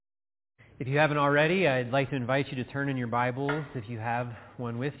If you haven't already, I'd like to invite you to turn in your Bibles, if you have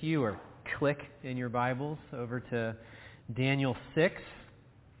one with you, or click in your Bibles over to Daniel 6.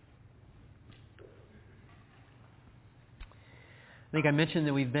 I think I mentioned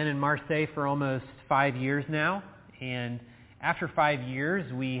that we've been in Marseille for almost 5 years now, and after 5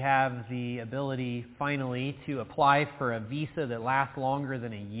 years, we have the ability finally to apply for a visa that lasts longer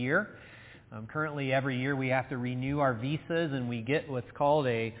than a year. Currently, every year we have to renew our visas, and we get what's called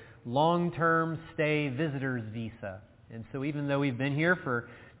a long-term stay visitor's visa. And so even though we've been there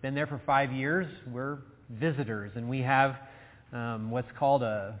for 5 years, we're visitors, and we have what's called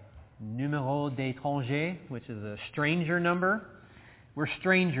a numéro d'étranger, which is a stranger number. We're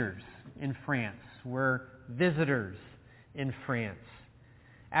strangers in France. We're visitors in France.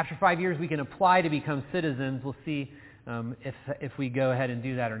 After 5 years, we can apply to become citizens. We'll see if we go ahead and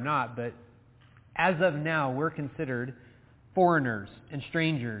do that or not. But as of now, we're considered foreigners and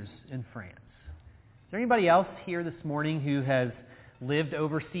strangers in France. Is there anybody else here this morning who has lived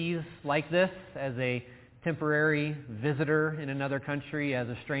overseas like this as a temporary visitor in another country, as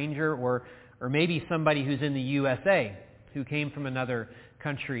a stranger, or maybe somebody who's in the USA who came from another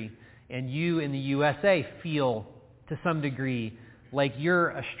country, and you in the USA feel to some degree like you're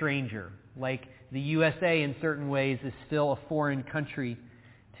a stranger, like the USA in certain ways is still a foreign country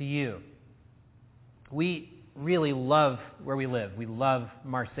to you? We really love where we live. We love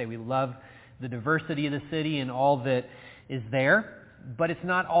Marseille. We love the diversity of the city and all that is there, but it's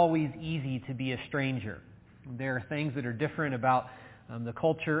not always easy to be a stranger. There are things that are different about the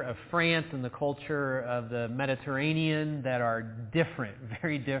culture of France and the culture of the Mediterranean that are different,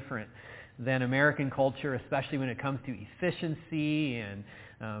 very different than American culture, especially when it comes to efficiency and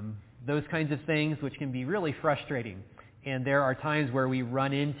those kinds of things, which can be really frustrating. And there are times where we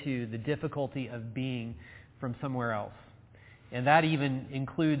run into the difficulty of being from somewhere else. And that even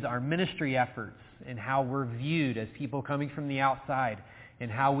includes our ministry efforts and how we're viewed as people coming from the outside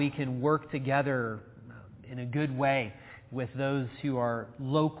and how we can work together in a good way with those who are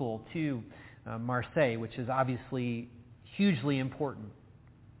local to Marseille, which is obviously hugely important.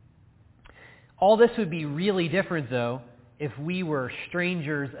 All this would be really different, though, if we were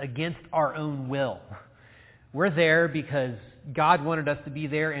strangers against our own will. We're there because God wanted us to be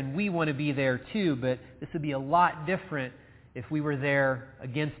there, and we want to be there too, but this would be a lot different if we were there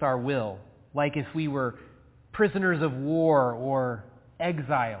against our will, like if we were prisoners of war or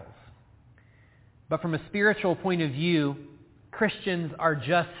exiles. But from a spiritual point of view, Christians are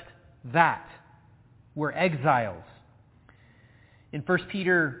just that. We're exiles. In 1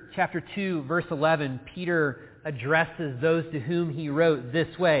 Peter chapter 2, verse 11, Peter addresses those to whom he wrote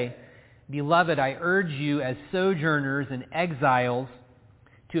this way: "Beloved, I urge you as sojourners and exiles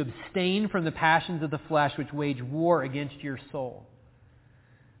to abstain from the passions of the flesh which wage war against your soul."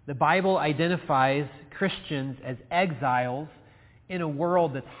 The Bible identifies Christians as exiles in a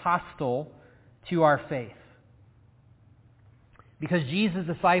world that's hostile to our faith. Because Jesus'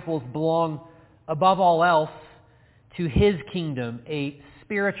 disciples belong above all else to His kingdom, a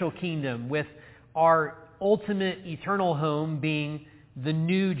spiritual kingdom, with our ultimate eternal home being the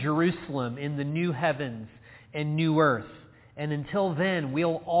new Jerusalem in the new heavens and new earth. And until then,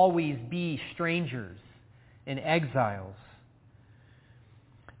 we'll always be strangers and exiles.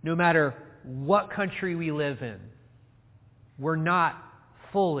 No matter what country we live in, we're not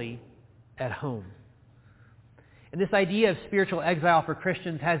fully at home. And this idea of spiritual exile for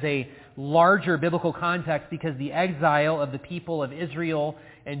Christians has a larger biblical context because the exile of the people of Israel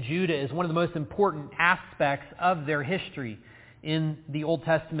and Judah is one of the most important aspects of their history in the Old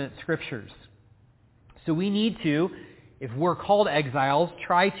Testament scriptures. So we need to, if we're called exiles,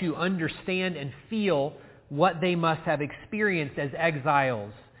 try to understand and feel what they must have experienced as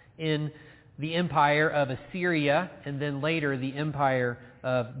exiles in the empire of Assyria and then later the empire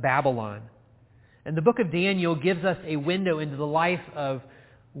of Babylon. And the book of Daniel gives us a window into the life of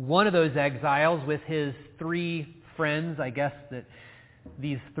one of those exiles with his 3 friends. I guess that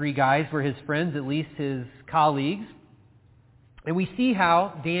these 3 guys were his friends, at least his colleagues. And we see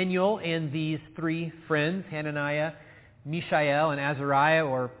how Daniel and these 3 friends, Hananiah, Mishael, and Azariah,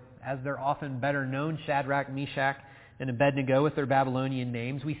 or as they're often better known, Shadrach, Meshach, and Abednego with their Babylonian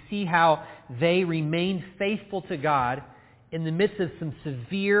names, we see how they remained faithful to God in the midst of some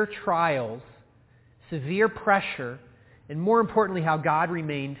severe trials, severe pressure, and more importantly, how God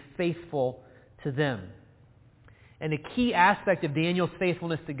remained faithful to them. And a key aspect of Daniel's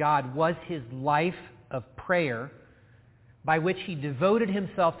faithfulness to God was his life of prayer, by which he devoted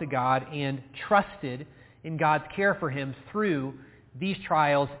himself to God and trusted in God's care for him through these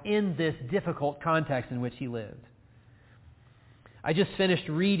trials in this difficult context in which he lived. I just finished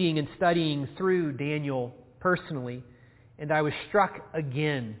reading and studying through Daniel personally, and I was struck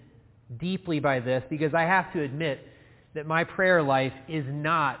again deeply by this because I have to admit that my prayer life is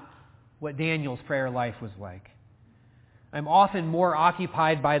not what Daniel's prayer life was like. I'm often more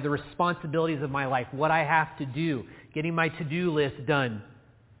occupied by the responsibilities of my life, what I have to do, getting my to-do list done.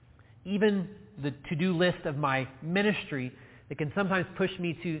 Even the to-do list of my ministry that can sometimes push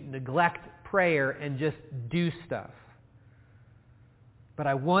me to neglect prayer and just do stuff. But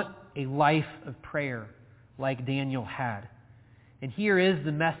I want a life of prayer like Daniel had. And here is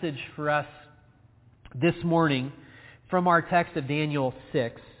the message for us this morning from our text of Daniel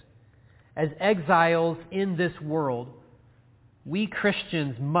 6. As exiles in this world, we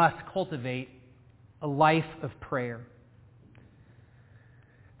Christians must cultivate a life of prayer.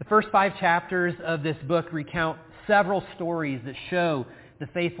 The first 5 chapters of this book recount several stories that show the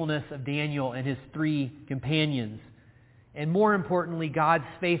faithfulness of Daniel and his 3 companions. And more importantly, God's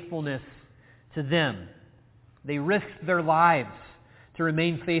faithfulness to them. They risked their lives to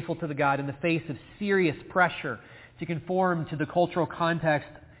remain faithful to the God in the face of serious pressure to conform to the cultural context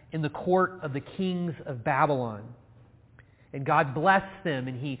in the court of the kings of Babylon. And God blessed them,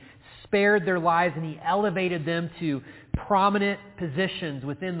 and He spared their lives, and He elevated them to prominent positions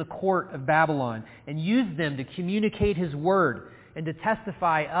within the court of Babylon, and used them to communicate His word and to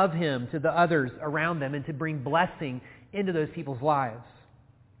testify of Him to the others around them and to bring blessing into those people's lives.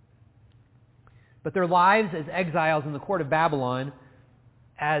 But their lives as exiles in the court of Babylon,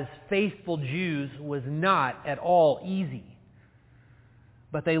 as faithful Jews, was not at all easy.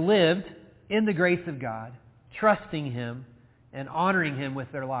 But they lived in the grace of God, trusting Him and honoring Him with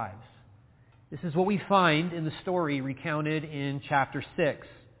their lives. This is what we find in the story recounted in chapter 6.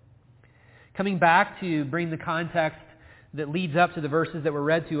 Coming back to bring the context that leads up to the verses that were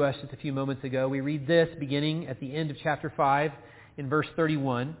read to us just a few moments ago, we read this beginning at the end of chapter 5 in verse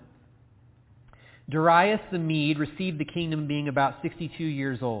 31. Darius the Mede received the kingdom being about 62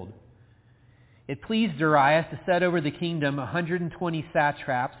 years old. It pleased Darius to set over the kingdom 120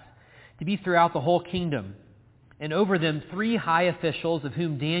 satraps to be throughout the whole kingdom, and over them 3 high officials, of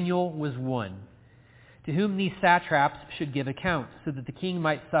whom Daniel was one, to whom these satraps should give accounts, so that the king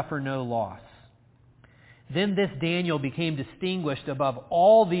might suffer no loss. Then this Daniel became distinguished above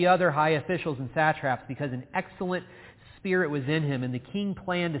all the other high officials and satraps because an excellent spirit was in him, and the king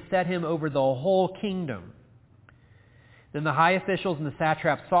planned to set him over the whole kingdom. Then the high officials and the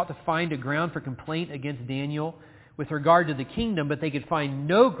satraps sought to find a ground for complaint against Daniel with regard to the kingdom, but they could find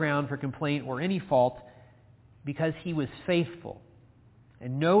no ground for complaint or any fault because he was faithful,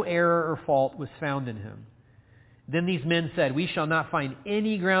 and no error or fault was found in him. Then these men said, "We shall not find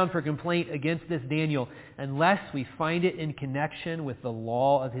any ground for complaint against this Daniel unless we find it in connection with the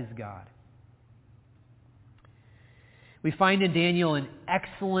law of his God." We find in Daniel an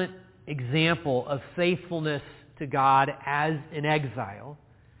excellent example of faithfulness to God as an exile.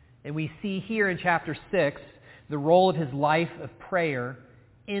 And we see here in chapter 6 the role of his life of prayer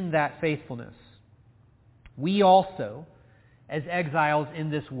in that faithfulness. We also, as exiles in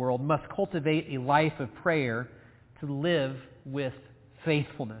this world, must cultivate a life of prayer to live with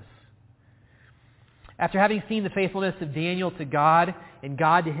faithfulness. After having seen the faithfulness of Daniel to God and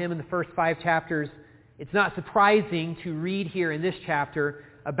God to him in the first 5 chapters, it's not surprising to read here in this chapter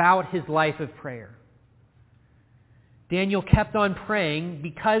about his life of prayer. Daniel kept on praying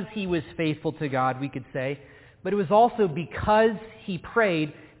because he was faithful to God, we could say, but it was also because he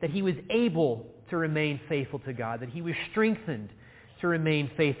prayed that he was able to remain faithful to God, that he was strengthened to remain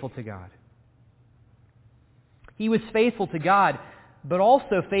faithful to God. He was faithful to God, but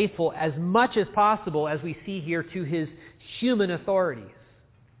also faithful as much as possible, as we see here, to his human authorities.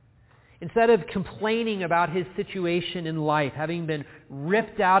 Instead of complaining about his situation in life, having been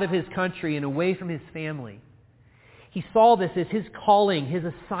ripped out of his country and away from his family, he saw this as his calling, his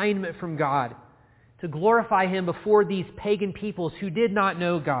assignment from God, to glorify him before these pagan peoples who did not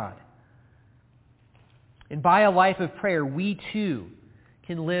know God. And by a life of prayer, we too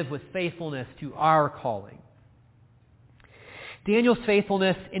can live with faithfulness to our calling. Daniel's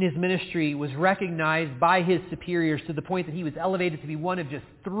faithfulness in his ministry was recognized by his superiors to the point that he was elevated to be one of just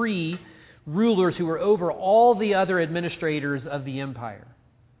 3 rulers who were over all the other administrators of the empire.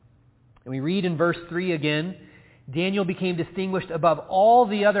 And we read in verse 3 again, Daniel became distinguished above all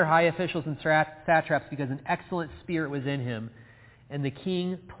the other high officials and satraps because an excellent spirit was in him, and the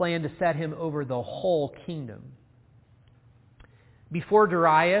king planned to set him over the whole kingdom. Before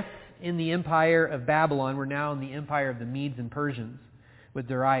Darius, in the empire of Babylon, we're now in the empire of the Medes and Persians with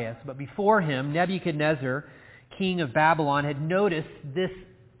Darius. But before him, Nebuchadnezzar, king of Babylon, had noticed this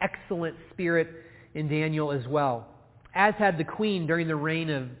excellent spirit in Daniel as well. as had the queen during the reign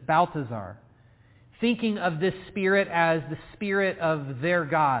of Balthazar, thinking of this spirit as the spirit of their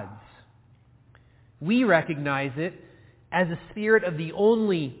gods. We recognize it as the spirit of the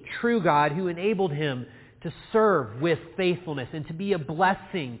only true God who enabled him to serve with faithfulness and to be a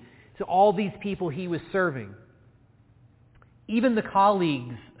blessing to all these people he was serving. Even the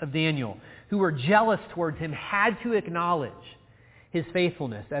colleagues of Daniel, who were jealous towards him, had to acknowledge his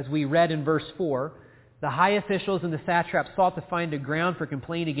faithfulness. As we read in verse 4, the high officials and the satraps sought to find a ground for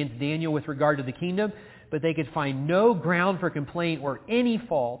complaint against Daniel with regard to the kingdom, but they could find no ground for complaint or any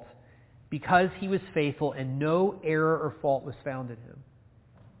fault because he was faithful and no error or fault was found in him.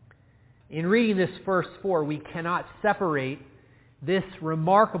 In reading this verse 4, we cannot separate this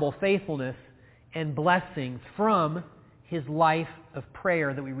remarkable faithfulness and blessing from his life of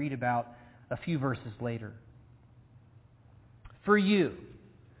prayer that we read about a few verses later. For you,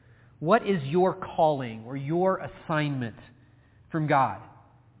 what is your calling or your assignment from God?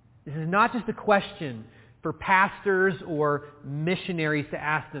 This is not just a question for pastors or missionaries to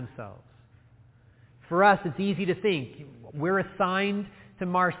ask themselves. For us, it's easy to think we're assigned to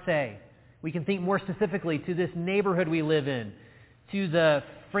Marseille. We can think more specifically to this neighborhood we live in, to the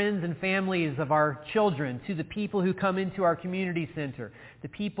friends and families of our children, to the people who come into our community center, the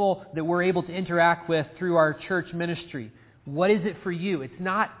people that we're able to interact with through our church ministry. What is it for you? It's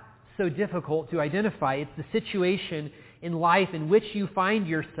not so difficult to identify. It's the situation in life in which you find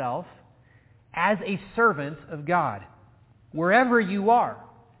yourself as a servant of God. Wherever you are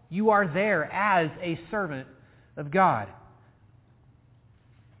there as a servant of God.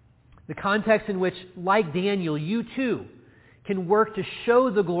 The context in which, like Daniel, you too can work to show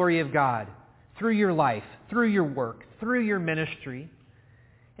the glory of God through your life, through your work, through your ministry,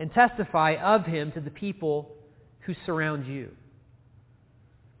 and testify of Him to the people who surround you.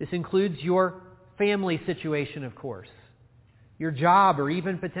 This includes your family situation, of course, your job, or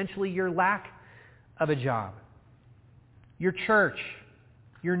even potentially your lack of a job, your church,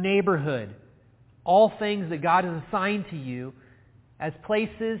 your neighborhood, all things that God has assigned to you as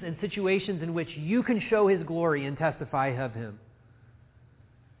places and situations in which you can show His glory and testify of Him.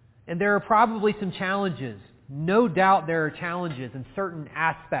 And there are probably some challenges. No doubt there are challenges in certain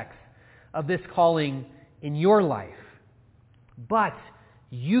aspects of this calling in your life. But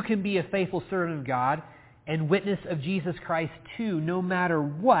you can be a faithful servant of God and witness of Jesus Christ too, no matter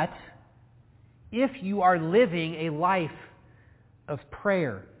what, if you are living a life of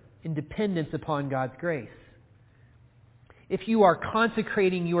prayer in dependence upon God's grace. If you are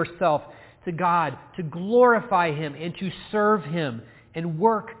consecrating yourself to God to glorify Him and to serve Him and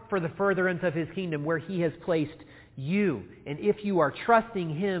work for the furtherance of His kingdom where He has placed you, and if you are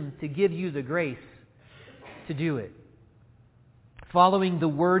trusting Him to give you the grace to do it. Following the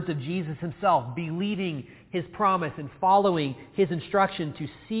words of Jesus Himself, believing His promise and following His instruction to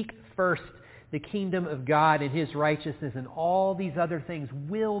seek first the kingdom of God and His righteousness, and all these other things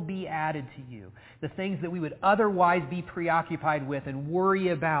will be added to you. The things that we would otherwise be preoccupied with and worry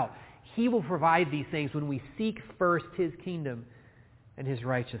about. He will provide these things when we seek first His kingdom and His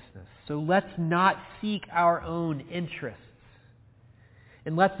righteousness. So let's not seek our own interests.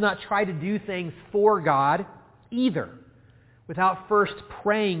 And let's not try to do things for God either, without first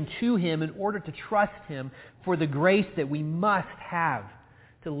praying to Him in order to trust Him for the grace that we must have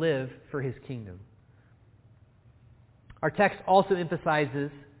to live for His kingdom. Our text also emphasizes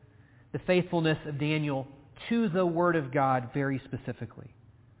the faithfulness of Daniel to the Word of God very specifically.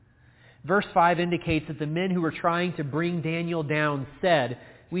 Verse 5 indicates that the men who were trying to bring Daniel down said,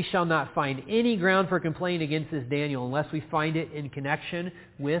 "We shall not find any ground for complaint against this Daniel unless we find it in connection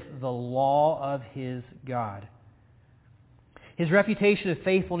with the law of his God." His reputation of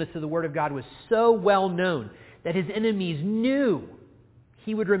faithfulness to the Word of God was so well known that his enemies knew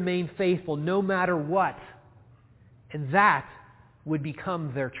he would remain faithful no matter what. And that would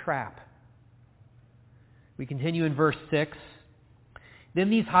become their trap. We continue in verse 6. Then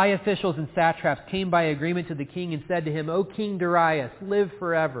these high officials and satraps came by agreement to the king and said to him, "O King Darius, live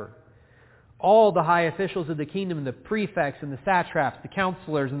forever." All the high officials of the kingdom, and the prefects and the satraps, the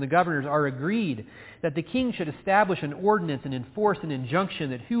counselors and the governors are agreed that the king should establish an ordinance and enforce an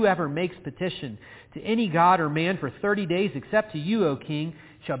injunction that whoever makes petition to any god or man for 30 days except to you, O king,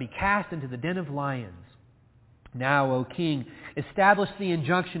 shall be cast into the den of lions. Now, O king, establish the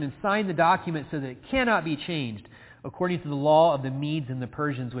injunction and sign the document so that it cannot be changed, according to the law of the Medes and the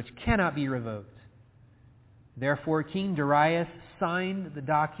Persians, which cannot be revoked. Therefore, King Darius signed the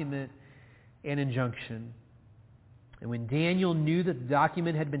document and injunction. And when Daniel knew that the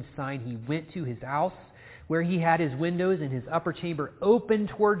document had been signed, he went to his house, where he had his windows and his upper chamber open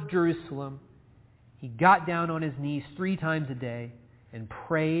towards Jerusalem. He got down on his knees 3 times a day and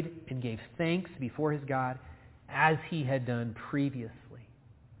prayed and gave thanks before his God as he had done previously.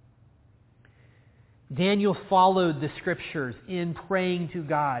 Daniel followed the Scriptures in praying to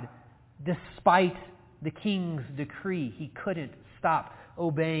God. Despite the king's decree, he couldn't stop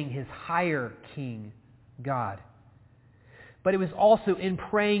obeying his higher king, God. But it was also in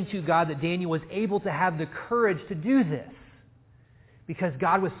praying to God that Daniel was able to have the courage to do this, because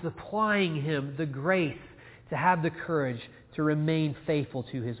God was supplying him the grace to have the courage to remain faithful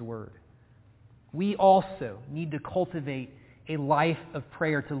to his word. We also need to cultivate a life of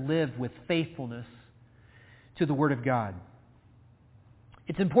prayer to live with faithfulness to the Word of God.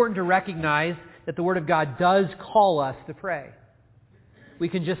 It's important to recognize that the Word of God does call us to pray. We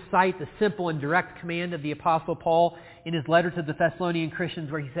can just cite the simple and direct command of the Apostle Paul in his letter to the Thessalonian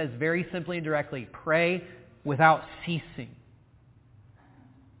Christians, where he says very simply and directly, pray without ceasing.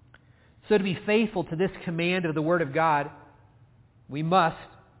 So to be faithful to this command of the Word of God, we must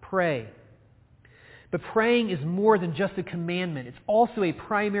pray. But praying is more than just a commandment. It's also a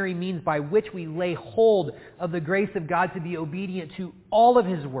primary means by which we lay hold of the grace of God to be obedient to all of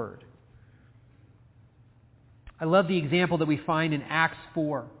His Word. I love the example that we find in Acts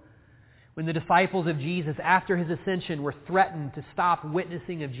 4, when the disciples of Jesus, after His ascension, were threatened to stop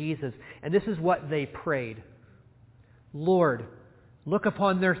witnessing of Jesus. And this is what they prayed. Lord, look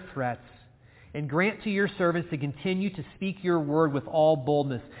upon their threats and grant to your servants to continue to speak your word with all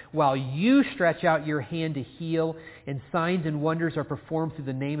boldness, while you stretch out your hand to heal, and signs and wonders are performed through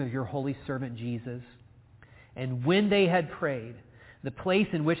the name of your holy servant Jesus. And when they had prayed, the place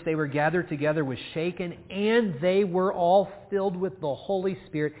in which they were gathered together was shaken, and they were all filled with the Holy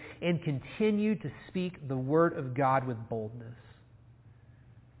Spirit and continued to speak the word of God with boldness.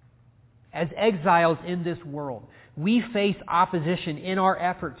 As exiles in this world, we face opposition in our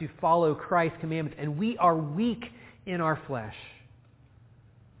effort to follow Christ's commandments, and we are weak in our flesh.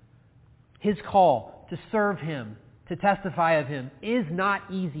 His call to serve Him, to testify of Him, is not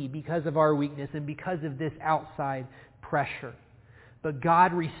easy because of our weakness and because of this outside pressure. But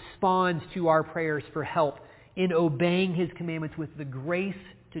God responds to our prayers for help in obeying His commandments with the grace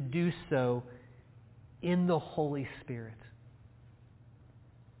to do so in the Holy Spirit.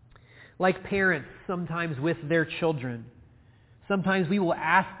 Like parents sometimes with their children, sometimes we will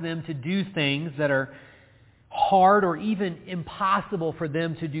ask them to do things that are hard or even impossible for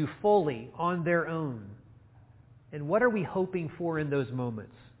them to do fully on their own. And what are we hoping for in those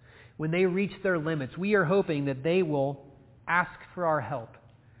moments? When they reach their limits, we are hoping that they will ask for our help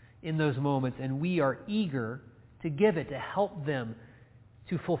in those moments, and we are eager to give it, to help them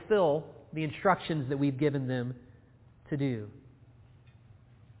to fulfill the instructions that we've given them to do.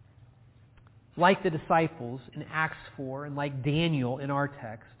 Like the disciples in Acts 4 and like Daniel in our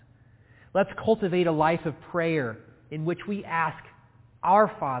text, let's cultivate a life of prayer in which we ask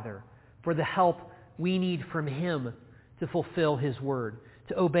our Father for the help we need from Him to fulfill His Word,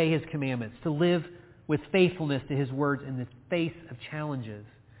 to obey His commandments, to live with faithfulness to His words in the face of challenges,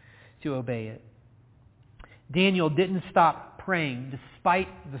 to obey it. Daniel didn't stop praying despite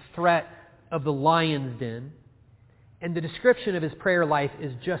the threat of the lion's den, and the description of his prayer life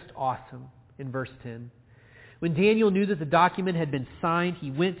is just awesome. In verse 10. When Daniel knew that the document had been signed, he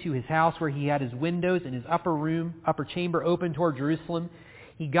went to his house where he had his windows and his upper chamber open toward Jerusalem.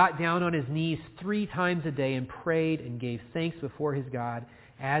 He got down on his knees 3 times a day and prayed and gave thanks before his God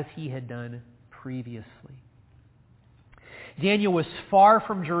as he had done previously. Daniel was far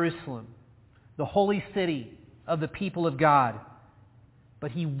from Jerusalem, the holy city of the people of God, but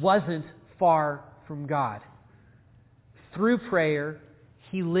he wasn't far from God. Through prayer,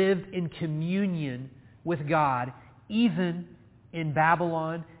 he lived in communion with God, even in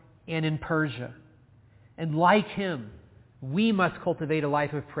Babylon and in Persia. And like him, we must cultivate a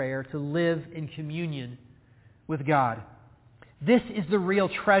life of prayer to live in communion with God. This is the real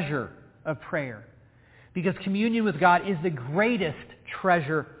treasure of prayer, because communion with God is the greatest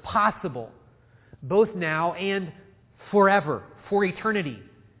treasure possible, both now and forever, for eternity.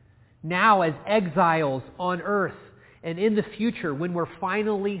 Now as exiles on earth, and in the future, when we're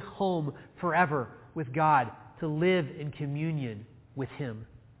finally home forever with God, to live in communion with Him.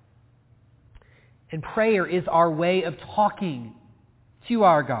 And prayer is our way of talking to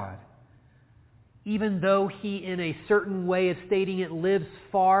our God. Even though He, in a certain way of stating it, lives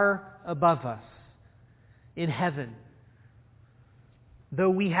far above us in heaven. Though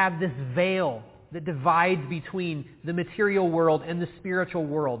we have this veil that divides between the material world and the spiritual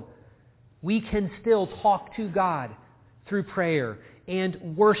world, we can still talk to God through prayer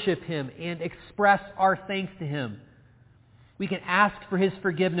and worship Him and express our thanks to Him. We can ask for His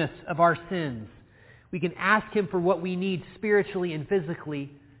forgiveness of our sins. We can ask Him for what we need spiritually and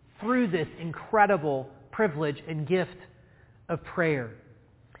physically through this incredible privilege and gift of prayer.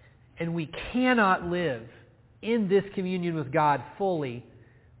 And we cannot live in this communion with God fully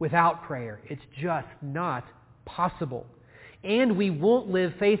without prayer. It's just not possible. And we won't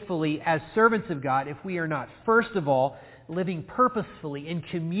live faithfully as servants of God if we are not, first of all, living purposefully in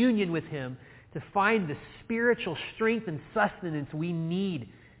communion with Him to find the spiritual strength and sustenance we need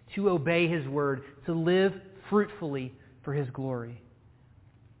to obey His Word, to live fruitfully for His glory.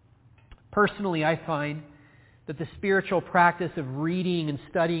 Personally, I find that the spiritual practice of reading and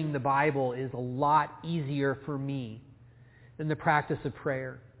studying the Bible is a lot easier for me than the practice of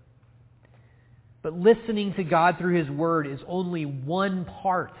prayer. But listening to God through His Word is only one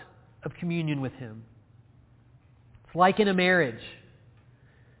part of communion with Him. It's like in a marriage.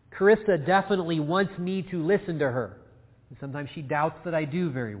 Carissa definitely wants me to listen to her. And sometimes she doubts that I do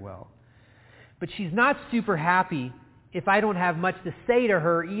very well. But she's not super happy if I don't have much to say to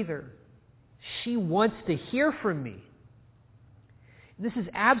her either. She wants to hear from me. This is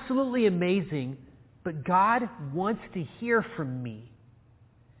absolutely amazing, but God wants to hear from me.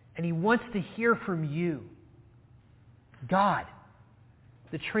 And He wants to hear from you. God,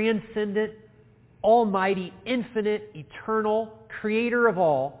 the transcendent, almighty, infinite, eternal, creator of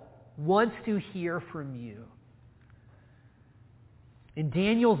all, wants to hear from you. And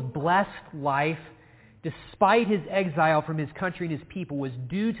Daniel's blessed life, despite his exile from his country and his people, was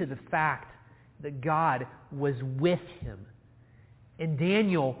due to the fact that God was with him. And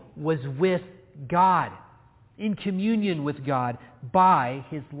Daniel was with God, in communion with God, by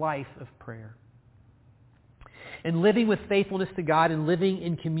his life of prayer. And living with faithfulness to God and living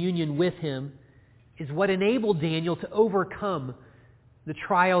in communion with Him is what enabled Daniel to overcome the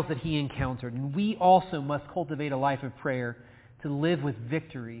trials that he encountered. And we also must cultivate a life of prayer to live with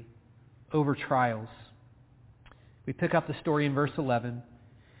victory over trials. We pick up the story in verse 11.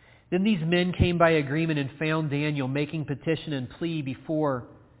 Then these men came by agreement and found Daniel making petition and plea before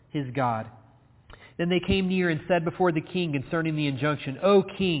his God. Then they came near and said before the king concerning the injunction, "O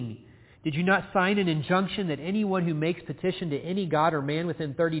king, did you not sign an injunction that anyone who makes petition to any god or man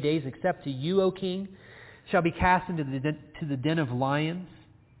within 30 days, except to you, O king, shall be cast into the den of lions?"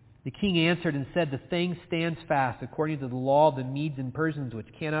 The king answered and said, "The thing stands fast according to the law of the Medes and Persians,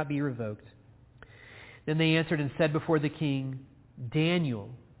 which cannot be revoked." Then they answered and said before the king,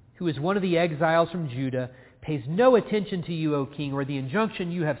 "Daniel, who is one of the exiles from Judah, pays no attention to you, O king, or the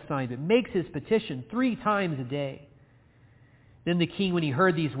injunction you have signed, but makes his petition 3 times a day." Then the king, when he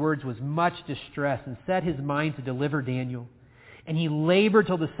heard these words, was much distressed and set his mind to deliver Daniel. And he labored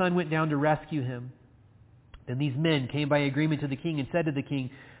till the sun went down to rescue him. Then these men came by agreement to the king and said to the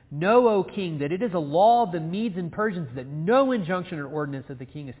king, "Know, O king, that it is a law of the Medes and Persians that no injunction or ordinance that the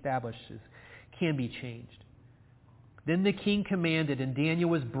king establishes can be changed." Then the king commanded, and Daniel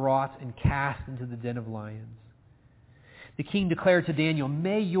was brought and cast into the den of lions. The king declared to Daniel,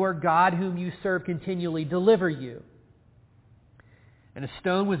 "May your God whom you serve continually deliver you." And a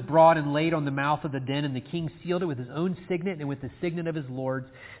stone was brought and laid on the mouth of the den, and the king sealed it with his own signet and with the signet of his lords,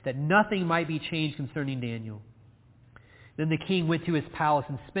 that nothing might be changed concerning Daniel. Then the king went to his palace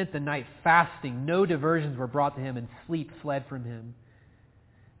and spent the night fasting. No diversions were brought to him, and sleep fled from him.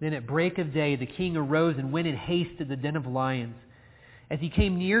 Then at break of day the king arose and went in haste to the den of lions. As he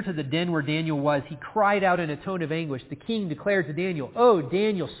came near to the den where Daniel was, he cried out in a tone of anguish. The king declared to Daniel, "O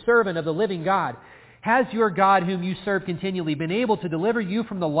Daniel, servant of the living God, has your God whom you serve continually been able to deliver you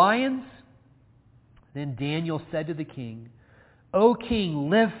from the lions?" Then Daniel said to the king, "O king,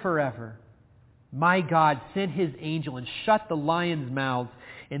 live forever. My God sent his angel and shut the lions' mouths,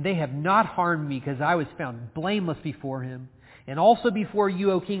 and they have not harmed me, because I was found blameless before him. And also before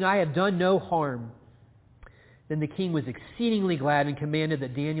you, O king, I have done no harm." Then the king was exceedingly glad and commanded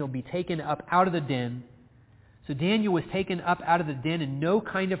that Daniel be taken up out of the den. So Daniel was taken up out of the den, and no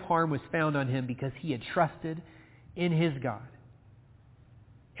kind of harm was found on him, because he had trusted in his God.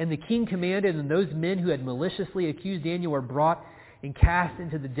 And the king commanded, and those men who had maliciously accused Daniel were brought and cast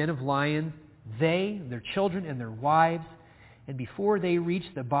into the den of lions, they, their children, and their wives. And before they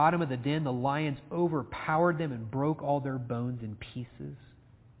reached the bottom of the den, the lions overpowered them and broke all their bones in pieces.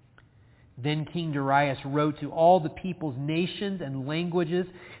 Then King Darius wrote to all the peoples, nations, and languages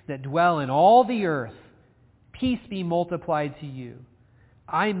that dwell in all the earth, "Peace be multiplied to you.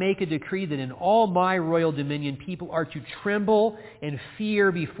 I make a decree that in all my royal dominion people are to tremble and fear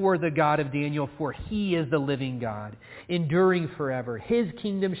before the God of Daniel, for he is the living God, enduring forever. His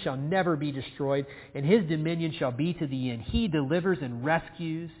kingdom shall never be destroyed, and his dominion shall be to the end. He delivers and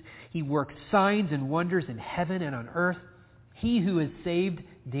rescues. He works signs and wonders in heaven and on earth. He who has saved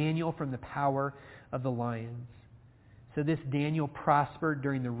Daniel from the power of the lions. So this Daniel prospered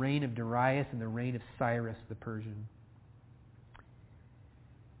during the reign of Darius and the reign of Cyrus the Persian.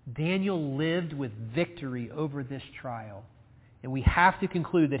 Daniel lived with victory over this trial. And we have to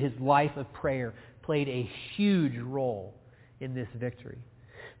conclude that his life of prayer played a huge role in this victory.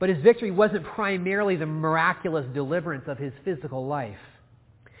 But his victory wasn't primarily the miraculous deliverance of his physical life.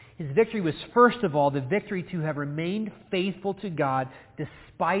 His victory was, first of all, the victory to have remained faithful to God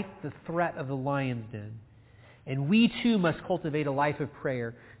despite the threat of the lion's den. And we too must cultivate a life of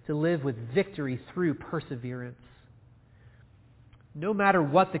prayer to live with victory through perseverance. No matter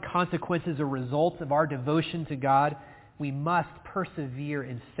what the consequences or results of our devotion to God, we must persevere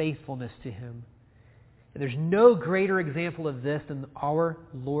in faithfulness to Him. And there's no greater example of this than our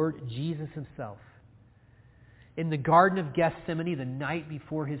Lord Jesus Himself. In the Garden of Gethsemane, the night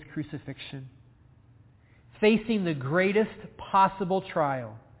before His crucifixion, facing the greatest possible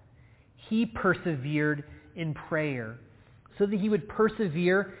trial, He persevered in prayer so that He would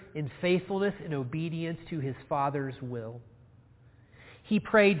persevere in faithfulness and obedience to His Father's will. He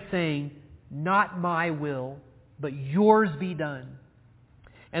prayed saying, "Not my will, but yours be done."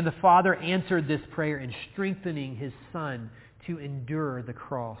 And the Father answered this prayer in strengthening His Son to endure the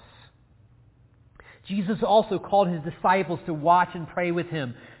cross. Jesus also called His disciples to watch and pray with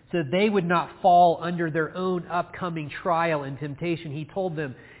Him so that they would not fall under their own upcoming trial and temptation. He told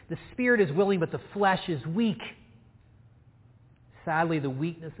them, "The spirit is willing, but the flesh is weak." Sadly, the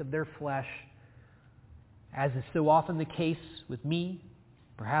weakness of their flesh, as is so often the case with me,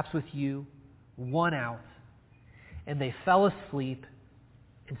 perhaps with you, won out. And they fell asleep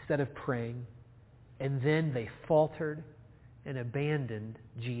instead of praying. And then they faltered and abandoned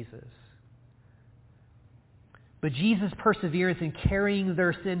Jesus. But Jesus' perseverance in carrying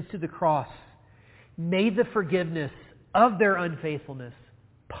their sins to the cross made the forgiveness of their unfaithfulness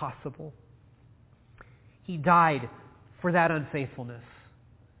possible. He died for that unfaithfulness.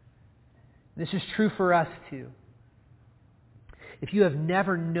 This is true for us too. If you have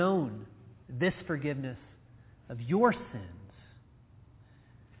never known this forgiveness of your sins,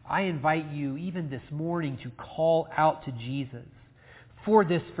 I invite you even this morning to call out to Jesus for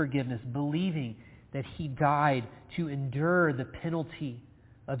this forgiveness, believing that He died to endure the penalty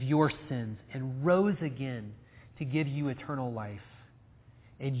of your sins and rose again to give you eternal life.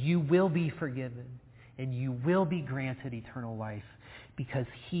 And you will be forgiven and you will be granted eternal life because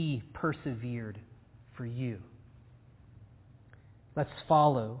He persevered for you. Let's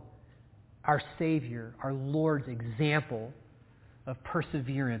follow our Savior, our Lord's example of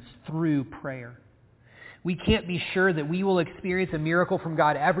perseverance through prayer. We can't be sure that we will experience a miracle from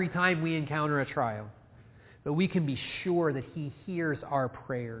God every time we encounter a trial. But we can be sure that He hears our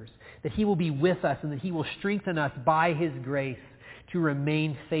prayers, that He will be with us, and that He will strengthen us by His grace to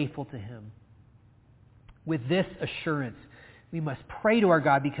remain faithful to Him. With this assurance, we must pray to our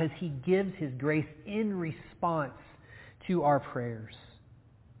God because He gives His grace in response to our prayers.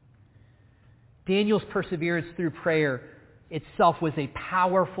 Daniel's perseverance through prayer itself was a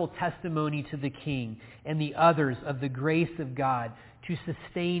powerful testimony to the king and the others of the grace of God to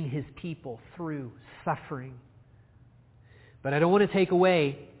sustain His people through suffering. But I don't want to take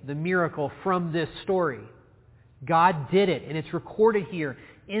away the miracle from this story. God did it, and it's recorded here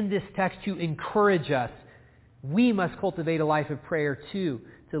in this text to encourage us. We must cultivate a life of prayer too,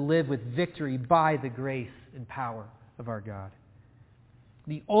 to live with victory by the grace and power of our God.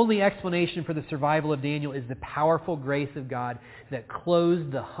 The only explanation for the survival of Daniel is the powerful grace of God that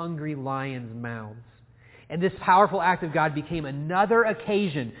closed the hungry lions' mouths. And this powerful act of God became another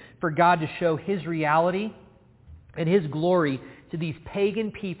occasion for God to show His reality and His glory to these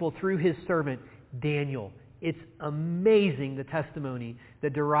pagan people through His servant Daniel. It's amazing the testimony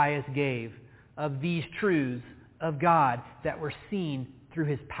that Darius gave of these truths of God that were seen through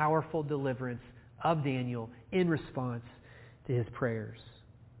His powerful deliverance of Daniel in response to his prayers.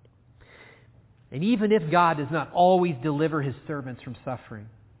 And even if God does not always deliver His servants from suffering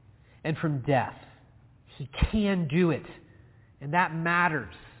and from death, He can do it. And that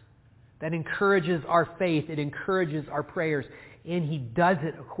matters. That encourages our faith. It encourages our prayers. And He does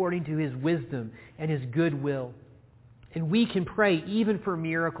it according to His wisdom and His good will. And we can pray even for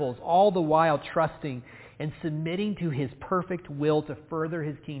miracles, all the while trusting and submitting to His perfect will to further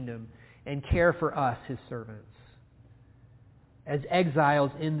His kingdom and care for us, His servants. As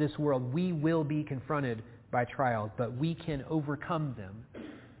exiles in this world, we will be confronted by trials, but we can overcome them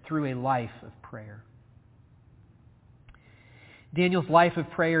through a life of prayer. Daniel's life of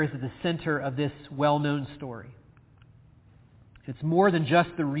prayer is at the center of this well-known story. It's more than just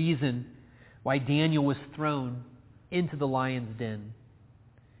the reason why Daniel was thrown into the lion's den.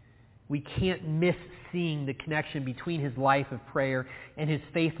 We can't miss seeing the connection between his life of prayer and his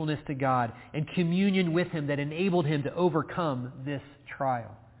faithfulness to God and communion with him that enabled him to overcome this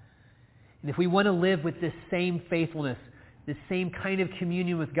trial. And if we want to live with this same faithfulness, this same kind of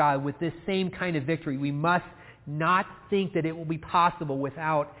communion with God, with this same kind of victory, we must not think that it will be possible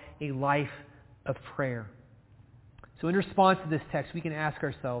without a life of prayer. So in response to this text, we can ask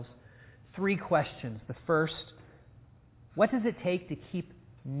ourselves 3 questions. The first, what does it take to keep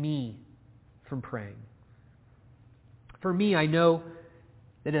me from praying? For me, I know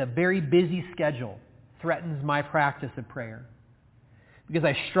that a very busy schedule threatens my practice of prayer because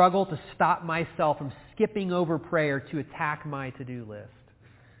I struggle to stop myself from skipping over prayer to attack my to-do list.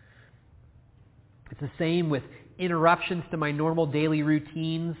 It's the same with interruptions to my normal daily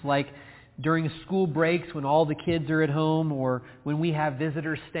routines, like during school breaks when all the kids are at home or when we have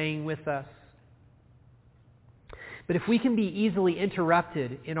visitors staying with us. But if we can be easily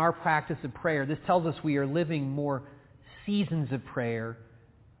interrupted in our practice of prayer, this tells us we are living more seasons of prayer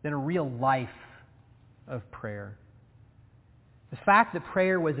than a real life of prayer. The fact that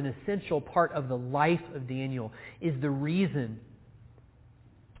prayer was an essential part of the life of Daniel is the reason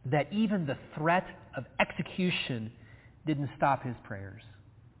that even the threat of execution didn't stop his prayers.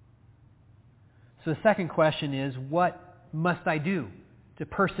 So the second question is, what must I do to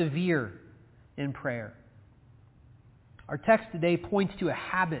persevere in prayer? Our text today points to a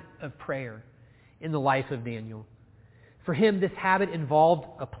habit of prayer in the life of Daniel. For him, this habit involved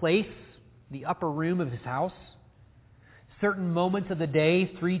a place, the upper room of his house, certain moments of the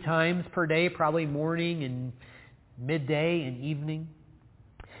day, 3 times per day, probably morning and midday and evening.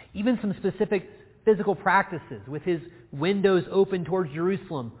 Even some specific physical practices with his windows open towards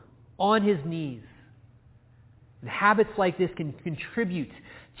Jerusalem, on his knees. And habits like this can contribute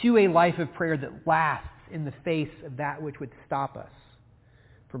to a life of prayer that lasts in the face of that which would stop us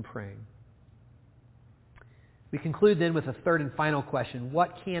from praying. We conclude then with a third and final question.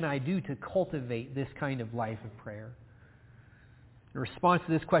 What can I do to cultivate this kind of life of prayer? The response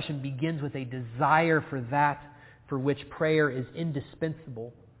to this question begins with a desire for that for which prayer is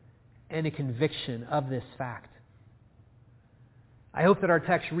indispensable and a conviction of this fact. I hope that our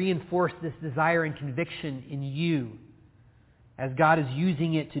text reinforced this desire and conviction in you as God is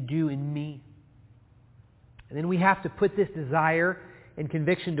using it to do in me. And then we have to put this desire and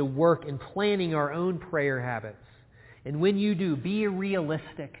conviction to work in planning our own prayer habits. And when you do, be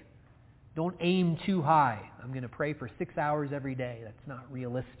realistic. Don't aim too high. I'm going to pray for 6 hours every day. That's not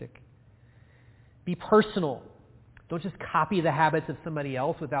realistic. Be personal. Don't just copy the habits of somebody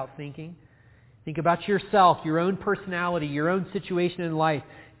else without thinking. Think about yourself, your own personality, your own situation in life,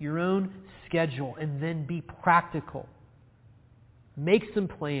 your own schedule, and then be practical. Make some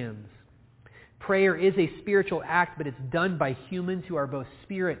plans. Prayer is a spiritual act, but it's done by humans who are both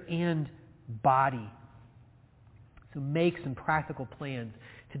spirit and body. So make some practical plans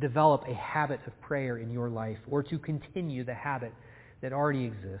to develop a habit of prayer in your life or to continue the habit that already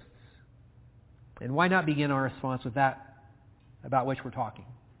exists. And why not begin our response with that about which we're talking?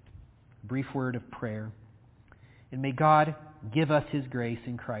 A brief word of prayer. And may God give us His grace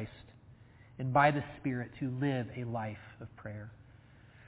in Christ and by the Spirit to live a life of prayer.